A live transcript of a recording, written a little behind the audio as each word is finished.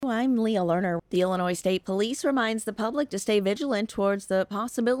I'm Leah Lerner. The Illinois State Police reminds the public to stay vigilant towards the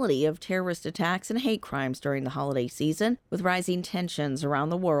possibility of terrorist attacks and hate crimes during the holiday season. With rising tensions around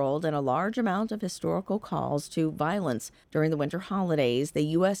the world and a large amount of historical calls to violence during the winter holidays, the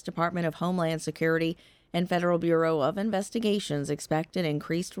U.S. Department of Homeland Security and Federal Bureau of Investigations expect an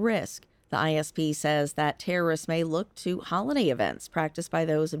increased risk. The ISP says that terrorists may look to holiday events practiced by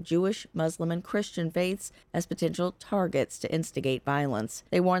those of Jewish, Muslim, and Christian faiths as potential targets to instigate violence.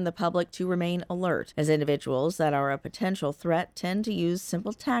 They warn the public to remain alert, as individuals that are a potential threat tend to use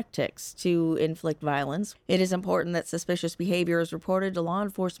simple tactics to inflict violence. It is important that suspicious behavior is reported to law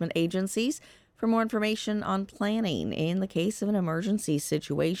enforcement agencies. For more information on planning in the case of an emergency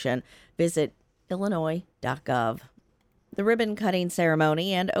situation, visit illinois.gov. The ribbon-cutting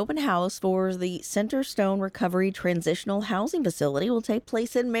ceremony and open house for the Centerstone Recovery Transitional Housing Facility will take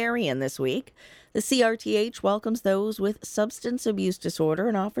place in Marion this week. The CRTH welcomes those with substance abuse disorder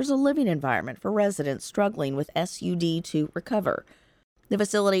and offers a living environment for residents struggling with SUD to recover. The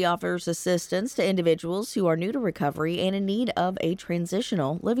facility offers assistance to individuals who are new to recovery and in need of a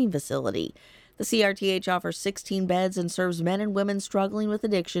transitional living facility. The CRTH offers 16 beds and serves men and women struggling with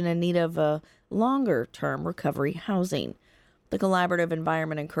addiction in need of a longer-term recovery housing. The collaborative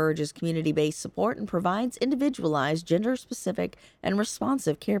environment encourages community-based support and provides individualized, gender-specific, and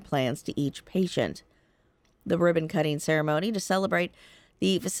responsive care plans to each patient. The ribbon-cutting ceremony to celebrate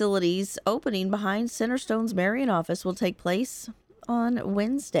the facility's opening behind Centerstone's Marion office will take place on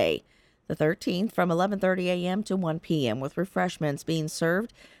Wednesday, the 13th, from 11:30 a.m. to 1 p.m., with refreshments being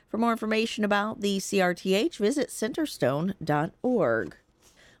served. For more information about the CRTH, visit centerstone.org.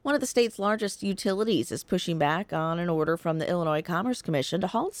 One of the state's largest utilities is pushing back on an order from the Illinois Commerce Commission to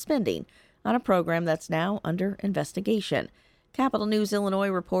halt spending on a program that's now under investigation. Capital News Illinois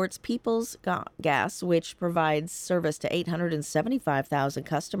reports Peoples Gas, which provides service to 875,000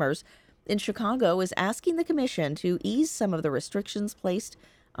 customers in Chicago, is asking the commission to ease some of the restrictions placed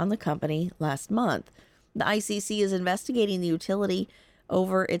on the company last month. The ICC is investigating the utility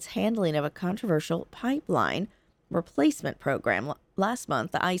over its handling of a controversial pipeline replacement program. Last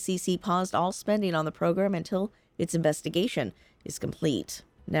month, the ICC paused all spending on the program until its investigation is complete.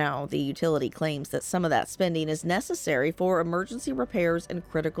 Now, the utility claims that some of that spending is necessary for emergency repairs and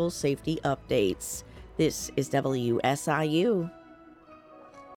critical safety updates. This is WSIU.